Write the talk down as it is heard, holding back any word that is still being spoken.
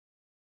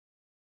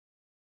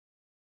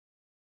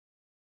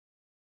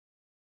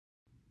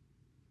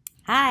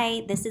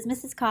Hi, this is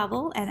Mrs.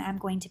 Cobble, and I'm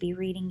going to be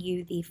reading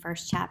you the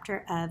first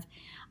chapter of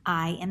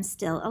I Am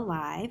Still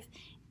Alive,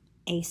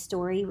 a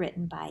story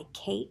written by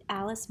Kate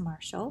Alice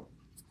Marshall.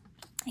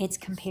 It's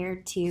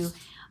compared to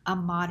a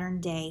modern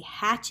day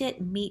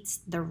Hatchet meets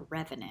the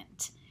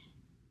Revenant,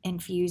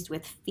 infused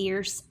with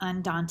fierce,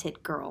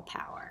 undaunted girl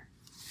power.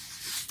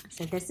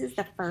 So, this is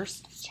the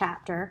first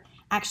chapter,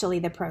 actually,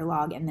 the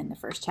prologue, and then the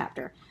first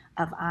chapter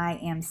of I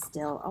Am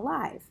Still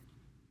Alive.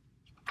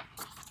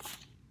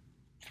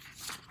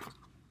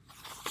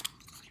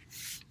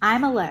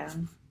 I'm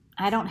alone.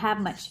 I don't have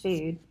much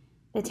food.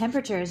 The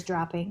temperature is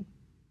dropping.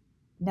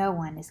 No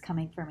one is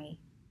coming for me.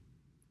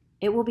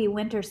 It will be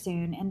winter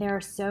soon, and there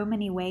are so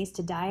many ways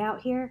to die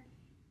out here.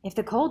 If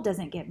the cold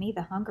doesn't get me,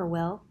 the hunger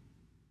will.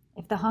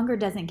 If the hunger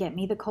doesn't get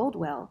me, the cold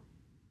will.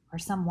 Or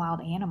some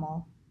wild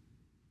animal.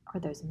 Or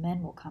those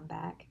men will come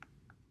back.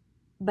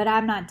 But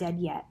I'm not dead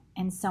yet,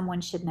 and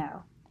someone should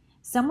know.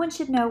 Someone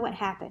should know what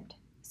happened,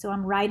 so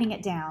I'm writing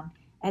it down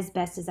as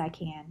best as I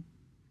can.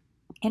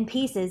 In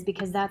pieces,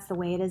 because that's the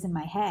way it is in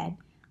my head,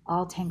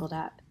 all tangled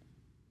up.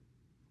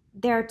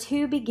 There are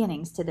two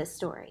beginnings to this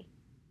story.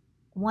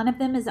 One of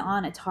them is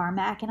on a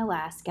tarmac in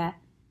Alaska,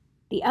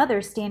 the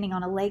other standing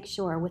on a lake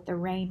shore with the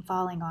rain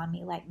falling on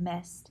me like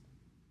mist,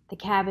 the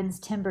cabin's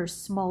timbers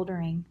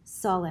smoldering,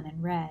 sullen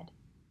and red.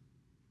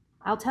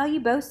 I'll tell you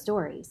both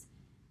stories,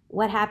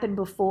 what happened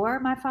before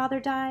my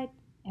father died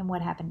and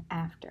what happened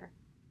after.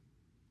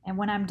 And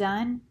when I'm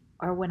done,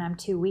 or when I'm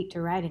too weak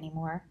to write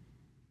anymore,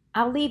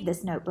 I'll leave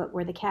this notebook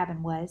where the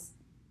cabin was.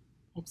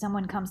 If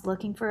someone comes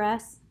looking for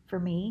us, for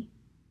me,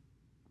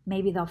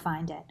 maybe they'll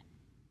find it.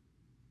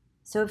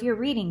 So if you're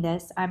reading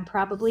this, I'm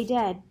probably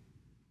dead,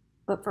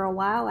 but for a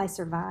while I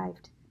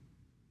survived.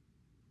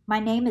 My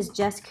name is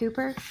Jess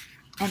Cooper,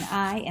 and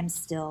I am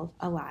still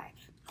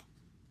alive.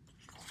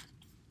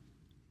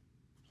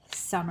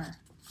 Summer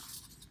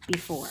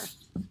before.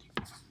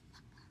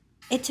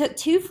 It took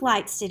 2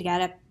 flights to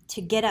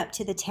get up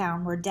to the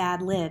town where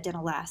Dad lived in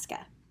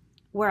Alaska,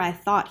 where I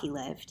thought he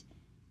lived.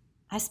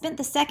 I spent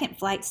the second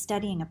flight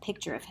studying a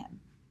picture of him.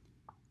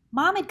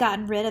 Mom had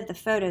gotten rid of the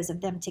photos of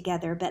them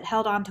together, but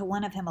held on to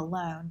one of him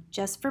alone,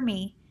 just for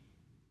me,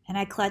 and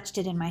I clutched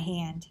it in my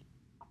hand.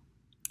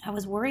 I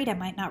was worried I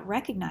might not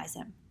recognize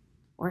him,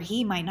 or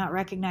he might not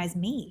recognize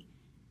me.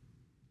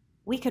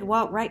 We could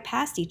walk right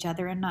past each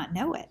other and not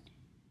know it.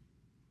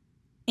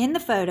 In the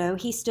photo,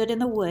 he stood in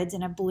the woods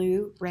in a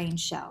blue rain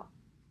shell.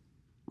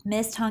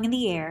 Mist hung in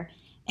the air,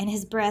 and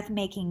his breath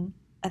making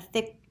a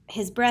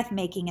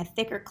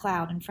thicker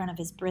cloud in front of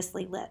his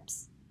bristly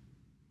lips.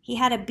 He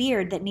had a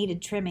beard that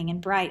needed trimming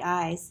and bright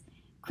eyes,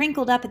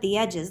 crinkled up at the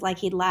edges like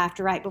he'd laughed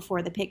right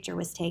before the picture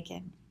was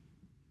taken.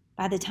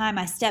 By the time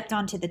I stepped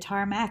onto the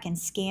tarmac and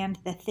scanned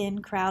the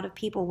thin crowd of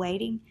people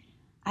waiting,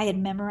 I had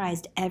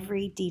memorized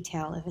every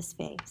detail of his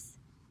face.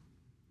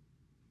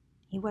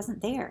 He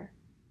wasn't there.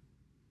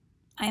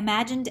 I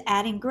imagined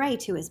adding gray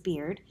to his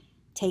beard,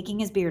 taking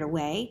his beard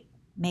away,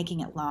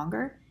 making it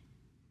longer,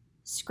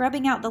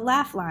 scrubbing out the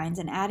laugh lines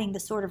and adding the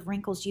sort of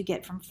wrinkles you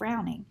get from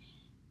frowning,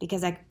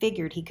 because I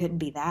figured he couldn't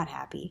be that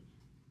happy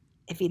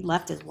if he'd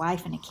left his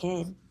wife and a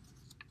kid.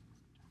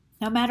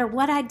 No matter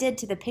what I did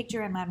to the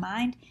picture in my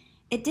mind,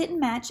 it didn't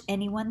match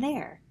anyone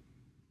there.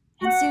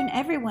 And soon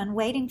everyone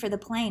waiting for the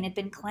plane had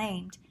been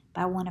claimed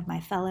by one of my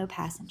fellow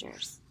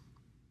passengers.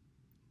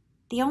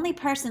 The only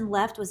person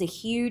left was a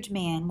huge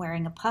man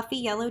wearing a puffy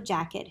yellow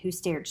jacket who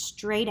stared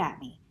straight at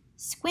me,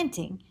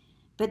 squinting,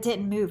 but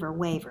didn't move or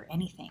wave or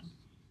anything.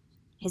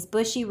 His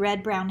bushy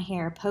red-brown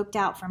hair poked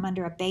out from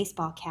under a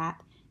baseball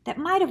cap that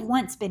might have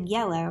once been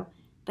yellow,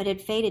 but had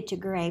faded to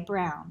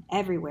gray-brown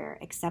everywhere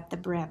except the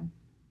brim.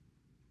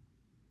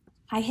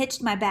 I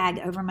hitched my bag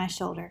over my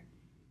shoulder.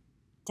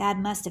 Dad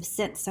must have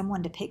sent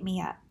someone to pick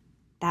me up.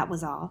 That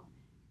was all.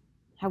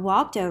 I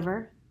walked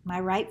over, my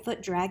right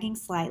foot dragging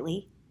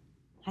slightly.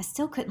 I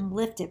still couldn't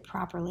lift it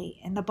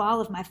properly, and the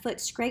ball of my foot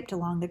scraped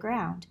along the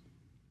ground.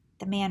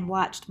 The man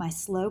watched my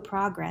slow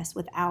progress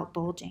without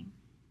budging.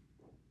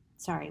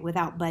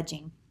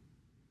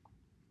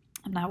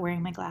 I'm not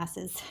wearing my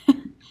glasses.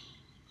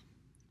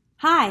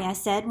 Hi, I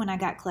said when I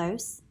got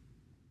close.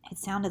 It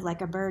sounded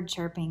like a bird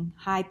chirping,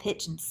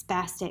 high-pitched and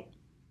spastic.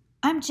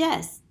 I'm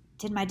Jess.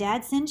 Did my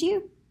dad send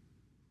you?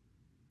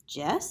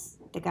 Jess?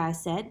 The guy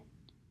said.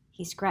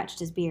 He scratched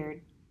his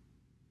beard.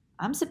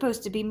 I'm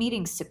supposed to be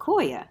meeting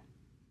Sequoia.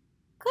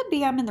 Could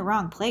be I'm in the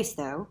wrong place,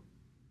 though.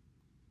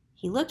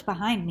 He looked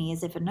behind me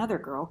as if another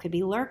girl could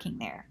be lurking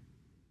there.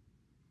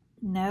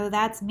 No,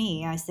 that's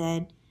me, I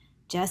said.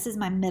 Jess is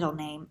my middle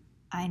name.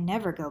 I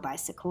never go by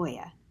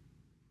Sequoia.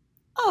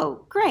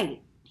 Oh,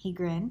 great, he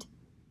grinned.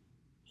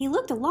 He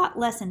looked a lot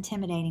less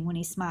intimidating when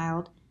he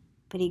smiled,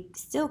 but he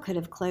still could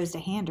have closed a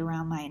hand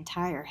around my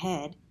entire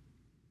head.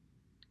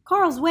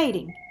 Carl's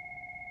waiting.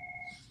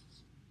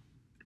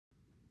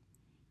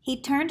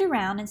 He turned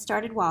around and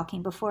started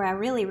walking before I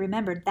really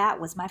remembered that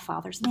was my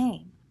father's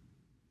name.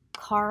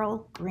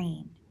 Carl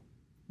Green.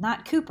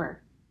 Not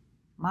Cooper.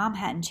 Mom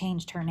hadn't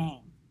changed her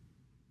name.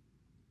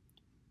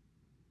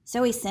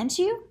 So he sent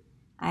you?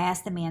 I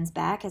asked the man's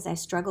back as I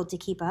struggled to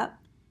keep up.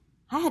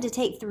 I had to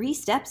take 3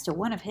 steps to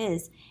one of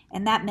his,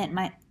 and that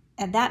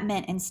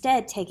meant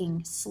instead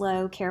taking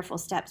slow, careful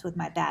steps with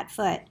my bad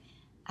foot.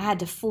 I had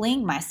to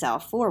fling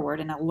myself forward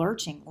in a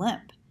lurching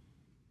limp,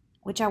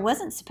 which I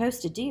wasn't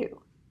supposed to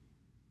do.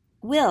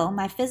 Will,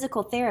 my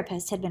physical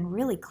therapist, had been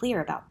really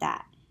clear about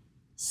that.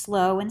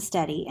 Slow and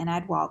steady, and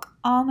I'd walk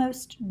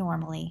almost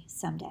normally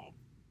someday.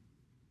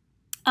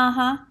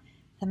 Uh-huh,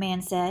 the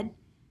man said.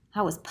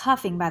 I was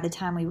puffing by the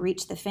time we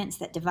reached the fence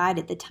that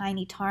divided the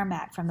tiny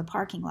tarmac from the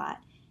parking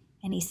lot,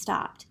 and he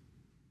stopped.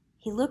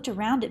 He looked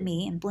around at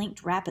me and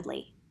blinked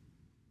rapidly.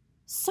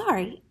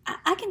 Sorry,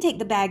 I can take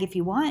the bag if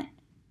you want.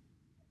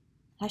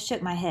 I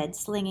shook my head,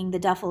 slinging the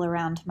duffel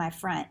around my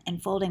front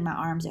and folding my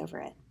arms over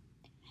it.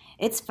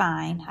 It's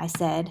fine, I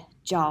said,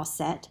 jaw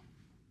set.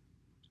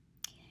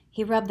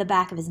 He rubbed the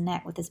back of his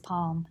neck with his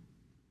palm.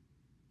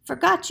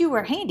 Forgot you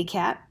were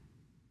handicapped.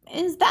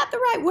 Is that the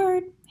right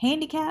word,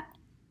 handicapped?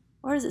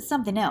 Or is it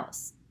something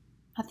else?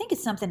 I think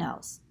it's something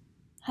else.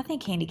 I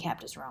think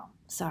handicapped is wrong.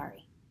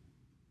 Sorry.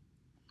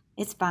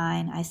 It's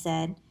fine, I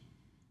said.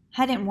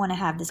 I didn't want to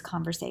have this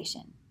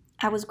conversation.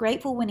 I was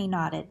grateful when he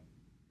nodded,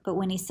 but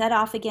when he set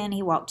off again,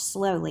 he walked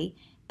slowly,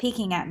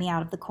 peeking at me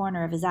out of the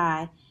corner of his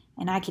eye,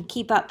 and I could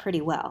keep up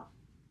pretty well.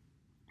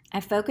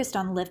 I focused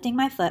on lifting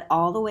my foot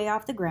all the way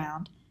off the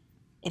ground.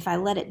 If I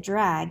let it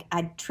drag,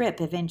 I'd trip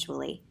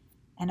eventually,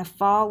 and a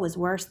fall was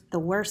the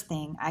worst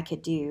thing I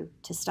could do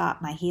to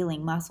stop my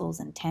healing muscles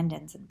and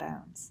tendons and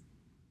bones.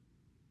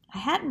 I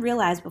hadn't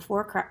realized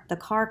before the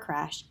car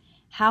crash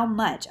how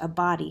much a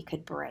body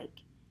could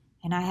break,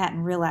 and I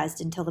hadn't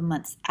realized until the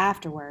months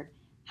afterward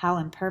how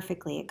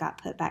imperfectly it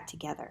got put back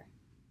together.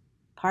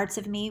 Parts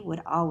of me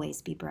would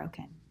always be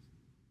broken.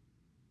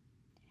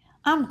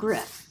 I'm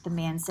Griff, the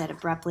man said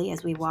abruptly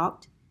as we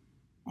walked,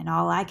 and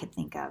all I could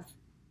think of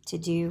to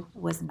do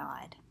was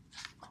nod.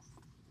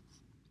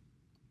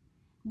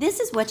 This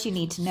is what you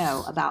need to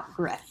know about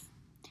Griff.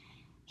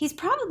 He's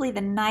probably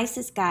the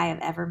nicest guy I've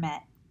ever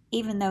met,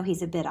 even though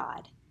he's a bit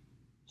odd.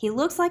 He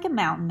looks like a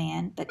mountain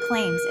man, but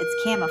claims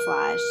it's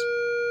camouflage.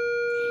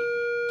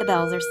 The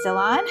bells are still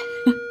on.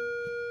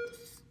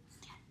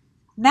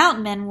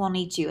 Mountain men won't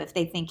eat you if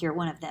they think you're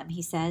one of them,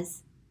 he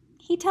says.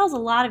 He tells a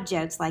lot of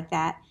jokes like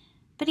that,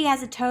 but he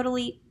has a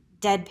totally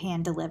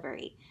deadpan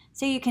delivery,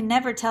 so you can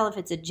never tell if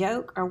it's a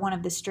joke or one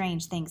of the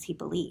strange things he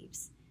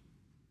believes.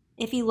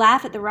 If you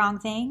laugh at the wrong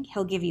thing,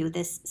 he'll give you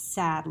this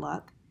sad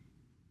look.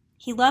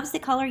 He loves the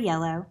color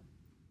yellow.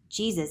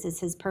 Jesus is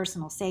his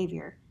personal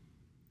savior.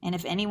 And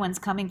if anyone's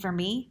coming for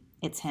me,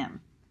 it's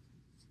him.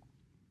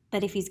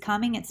 But if he's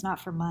coming, it's not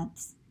for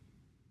months.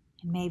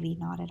 And maybe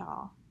not at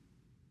all.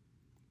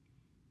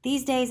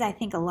 These days, I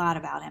think a lot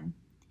about him.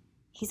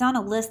 He's on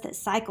a list that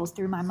cycles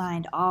through my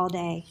mind all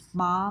day.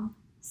 Mom,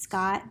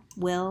 Scott,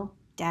 Will,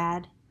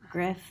 Dad,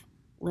 Griff,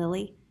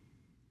 Lily.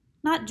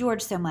 Not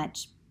George so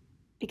much,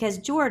 because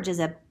George is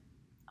I'm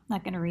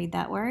not going to read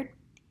that word.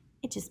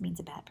 It just means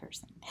a bad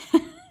person.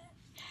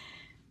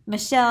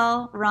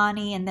 Michelle,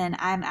 Ronnie, and then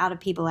I'm out of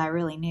people I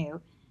really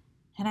knew.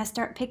 And I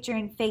start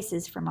picturing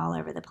faces from all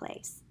over the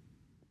place.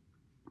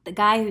 The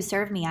guy who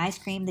served me ice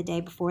cream the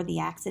day before the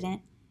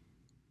accident.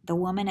 The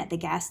woman at the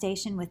gas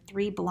station with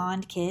 3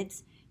 blonde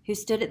kids who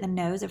stood at the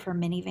nose of her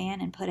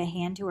minivan and put a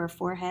hand to her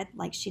forehead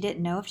like she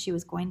didn't know if she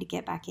was going to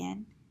get back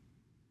in.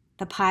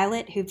 The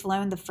pilot who'd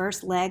flown the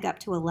first leg up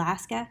to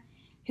Alaska,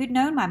 who'd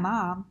known my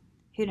mom,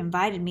 who'd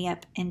invited me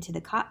up into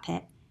the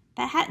cockpit,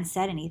 but hadn't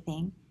said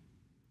anything,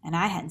 and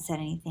I hadn't said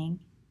anything,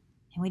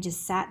 and we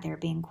just sat there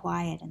being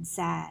quiet and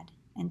sad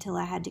until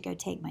I had to go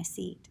take my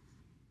seat.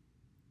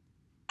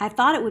 I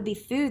thought it would be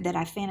food that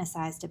I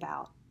fantasized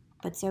about,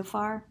 but so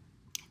far,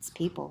 it's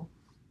people.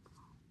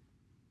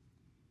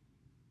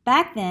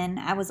 Back then,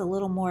 I was a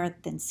little more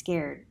than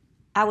scared.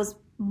 I was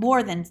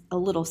more than a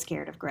little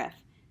scared of Griff,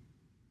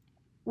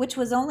 which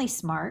was only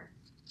smart.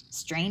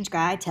 Strange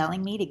guy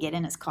telling me to get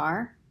in his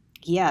car.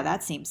 Yeah,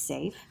 that seems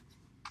safe.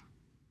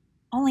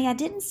 Only I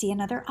didn't see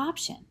another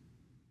option.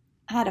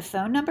 I had a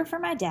phone number for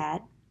my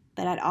dad,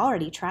 but I'd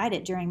already tried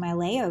it during my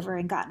layover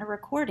and gotten a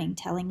recording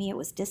telling me it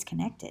was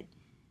disconnected.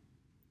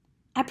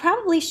 I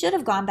probably should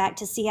have gone back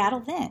to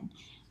Seattle then,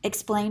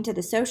 explained to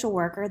the social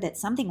worker that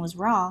something was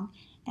wrong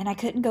and I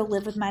couldn't go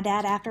live with my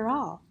dad after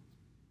all.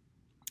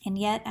 And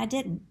yet I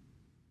didn't.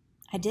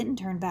 I didn't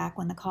turn back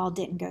when the call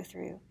didn't go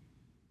through,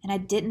 and I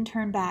didn't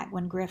turn back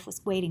when Griff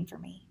was waiting for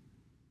me.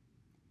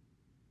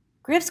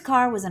 Griff's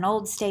car was an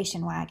old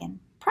station wagon,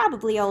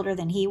 probably older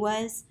than he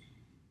was.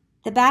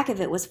 The back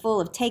of it was full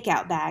of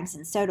takeout bags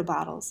and soda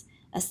bottles,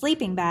 a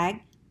sleeping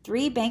bag,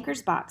 3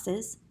 banker's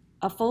boxes,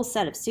 a full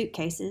set of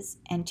suitcases,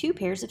 and 2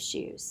 pairs of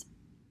shoes.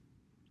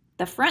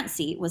 The front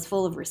seat was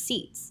full of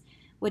receipts,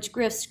 which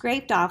Griff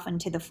scraped off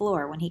onto the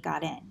floor when he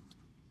got in.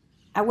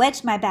 I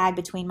wedged my bag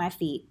between my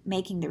feet,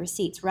 making the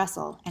receipts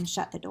rustle, and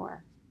shut the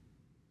door.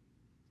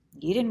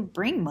 You didn't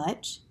bring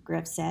much,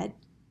 Griff said.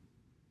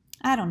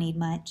 I don't need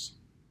much,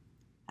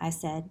 I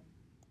said.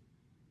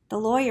 The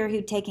lawyer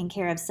who'd taken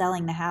care of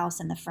selling the house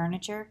and the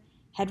furniture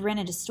had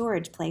rented a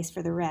storage place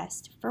for the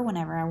rest, for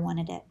whenever I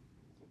wanted it.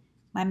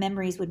 My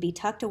memories would be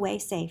tucked away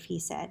safe, he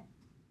said.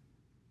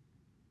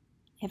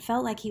 It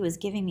felt like he was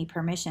giving me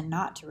permission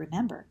not to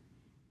remember.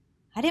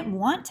 I didn't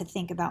want to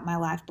think about my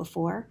life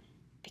before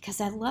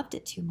because I loved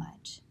it too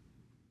much.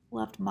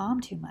 Loved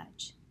Mom too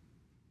much.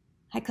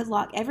 I could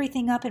lock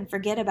everything up and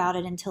forget about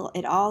it until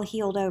it all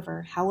healed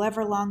over,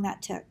 however long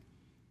that took.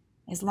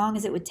 As long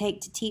as it would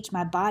take to teach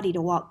my body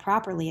to walk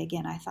properly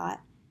again, I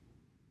thought.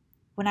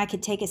 When I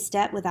could take a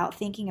step without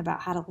thinking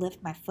about how to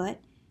lift my foot,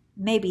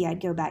 maybe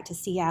I'd go back to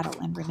Seattle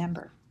and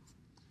remember.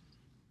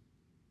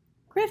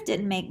 Griff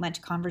didn't make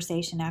much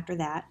conversation after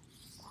that.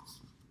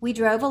 We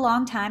drove a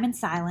long time in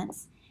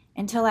silence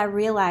until I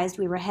realized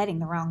we were heading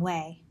the wrong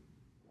way.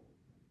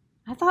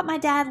 I thought my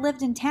dad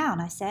lived in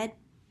town, I said.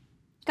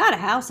 Got a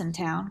house in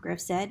town, Griff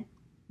said,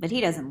 but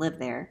he doesn't live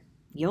there.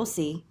 You'll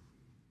see.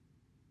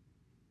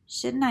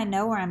 Shouldn't I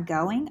know where I'm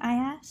going? I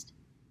asked.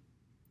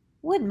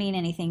 Wouldn't mean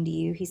anything to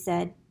you, he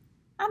said.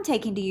 I'm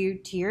taking you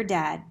to your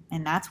dad,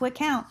 and that's what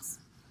counts.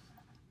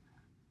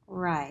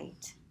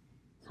 Right.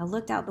 I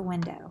looked out the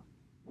window.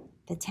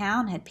 The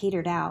town had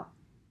petered out.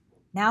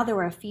 Now there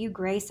were a few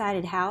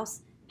gray-sided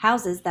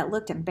houses that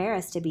looked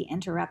embarrassed to be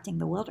interrupting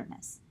the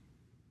wilderness.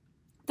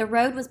 The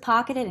road was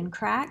pocketed and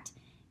cracked,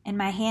 and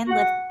my hand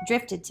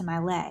drifted to my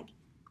leg.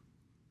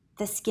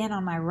 The skin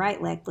on my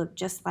right leg looked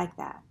just like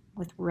that,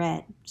 with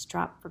red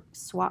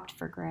swapped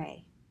for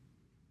gray.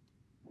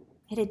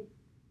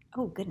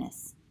 Oh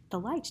goodness, the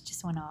lights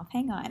just went off.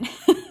 Hang on.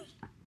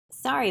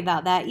 Sorry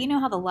about that. You know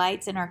how the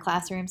lights in our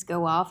classrooms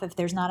go off if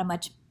there's not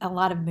a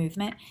lot of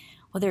movement?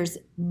 Well, there's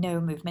no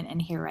movement in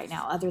here right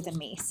now other than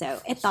me,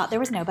 so it thought there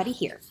was nobody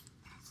here.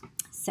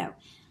 So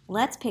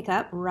let's pick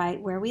up right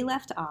where we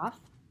left off.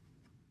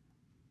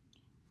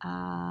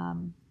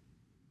 I'm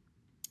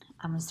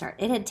going to start.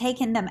 It had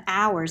taken them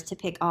hours to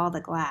pick all the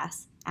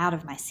glass out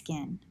of my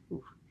skin.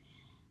 Ooh.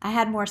 I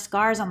had more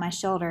scars on my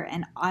shoulder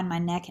and on my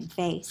neck and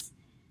face.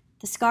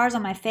 The scars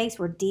on my face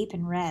were deep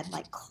and red,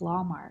 like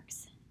claw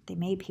marks. They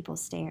made people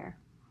stare.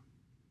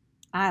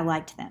 I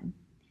liked them.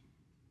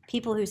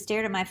 People who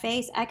stared at my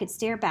face, I could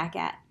stare back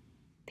at.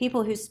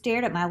 People who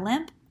stared at my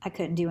limp, I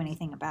couldn't do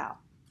anything about.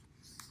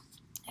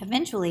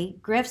 Eventually,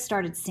 Griff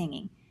started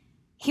singing.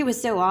 He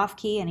was so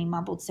off-key and he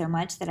mumbled so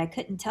much that I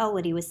couldn't tell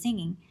what he was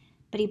singing,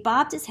 but he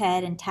bobbed his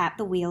head and tapped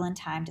the wheel in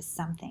time to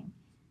something.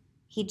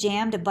 He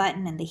jammed a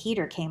button and the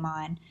heater came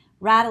on,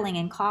 rattling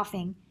and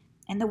coughing,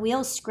 and the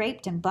wheels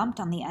scraped and bumped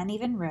on the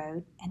uneven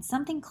road, and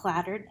something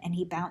clattered and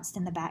he bounced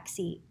in the back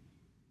seat.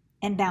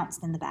 And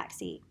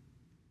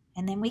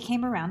then we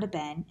came around a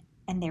bend,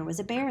 and there was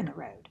a bear in the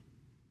road.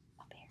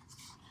 A bear.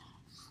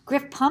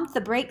 Griff pumped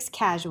the brakes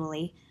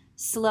casually,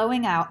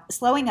 slowing up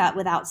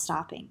without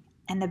stopping,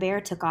 and the bear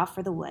took off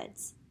for the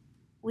woods.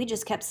 We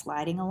just kept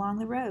sliding along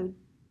the road.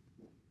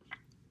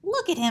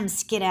 Look at him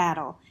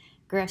skedaddle,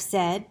 Griff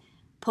said,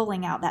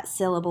 pulling out that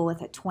syllable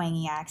with a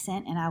twangy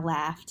accent, and I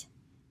laughed.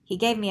 He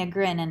gave me a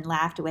grin and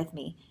laughed with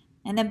me,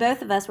 and then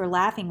both of us were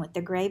laughing with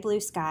the gray-blue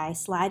sky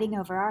sliding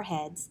over our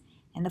heads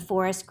and the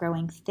forest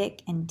growing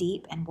thick and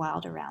deep and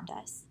wild around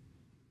us.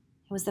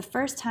 It was the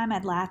first time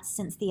I'd laughed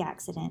since the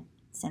accident,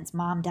 since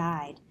Mom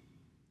died,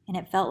 and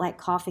it felt like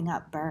coughing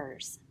up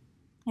burrs.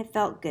 It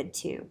felt good,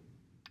 too,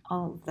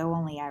 although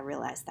only I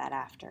realized that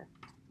after.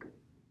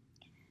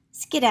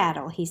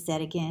 Skedaddle, he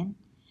said again,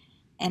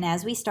 and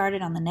as we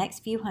started on the next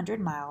few 100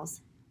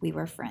 miles, we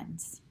were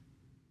friends.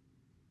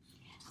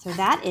 So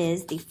that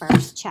is the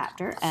first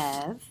chapter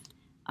of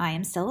I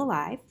Am Still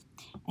Alive,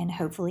 and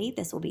hopefully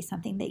this will be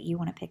something that you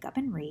want to pick up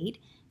and read.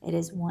 It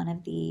is one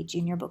of the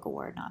Junior Book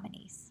Award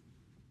nominees.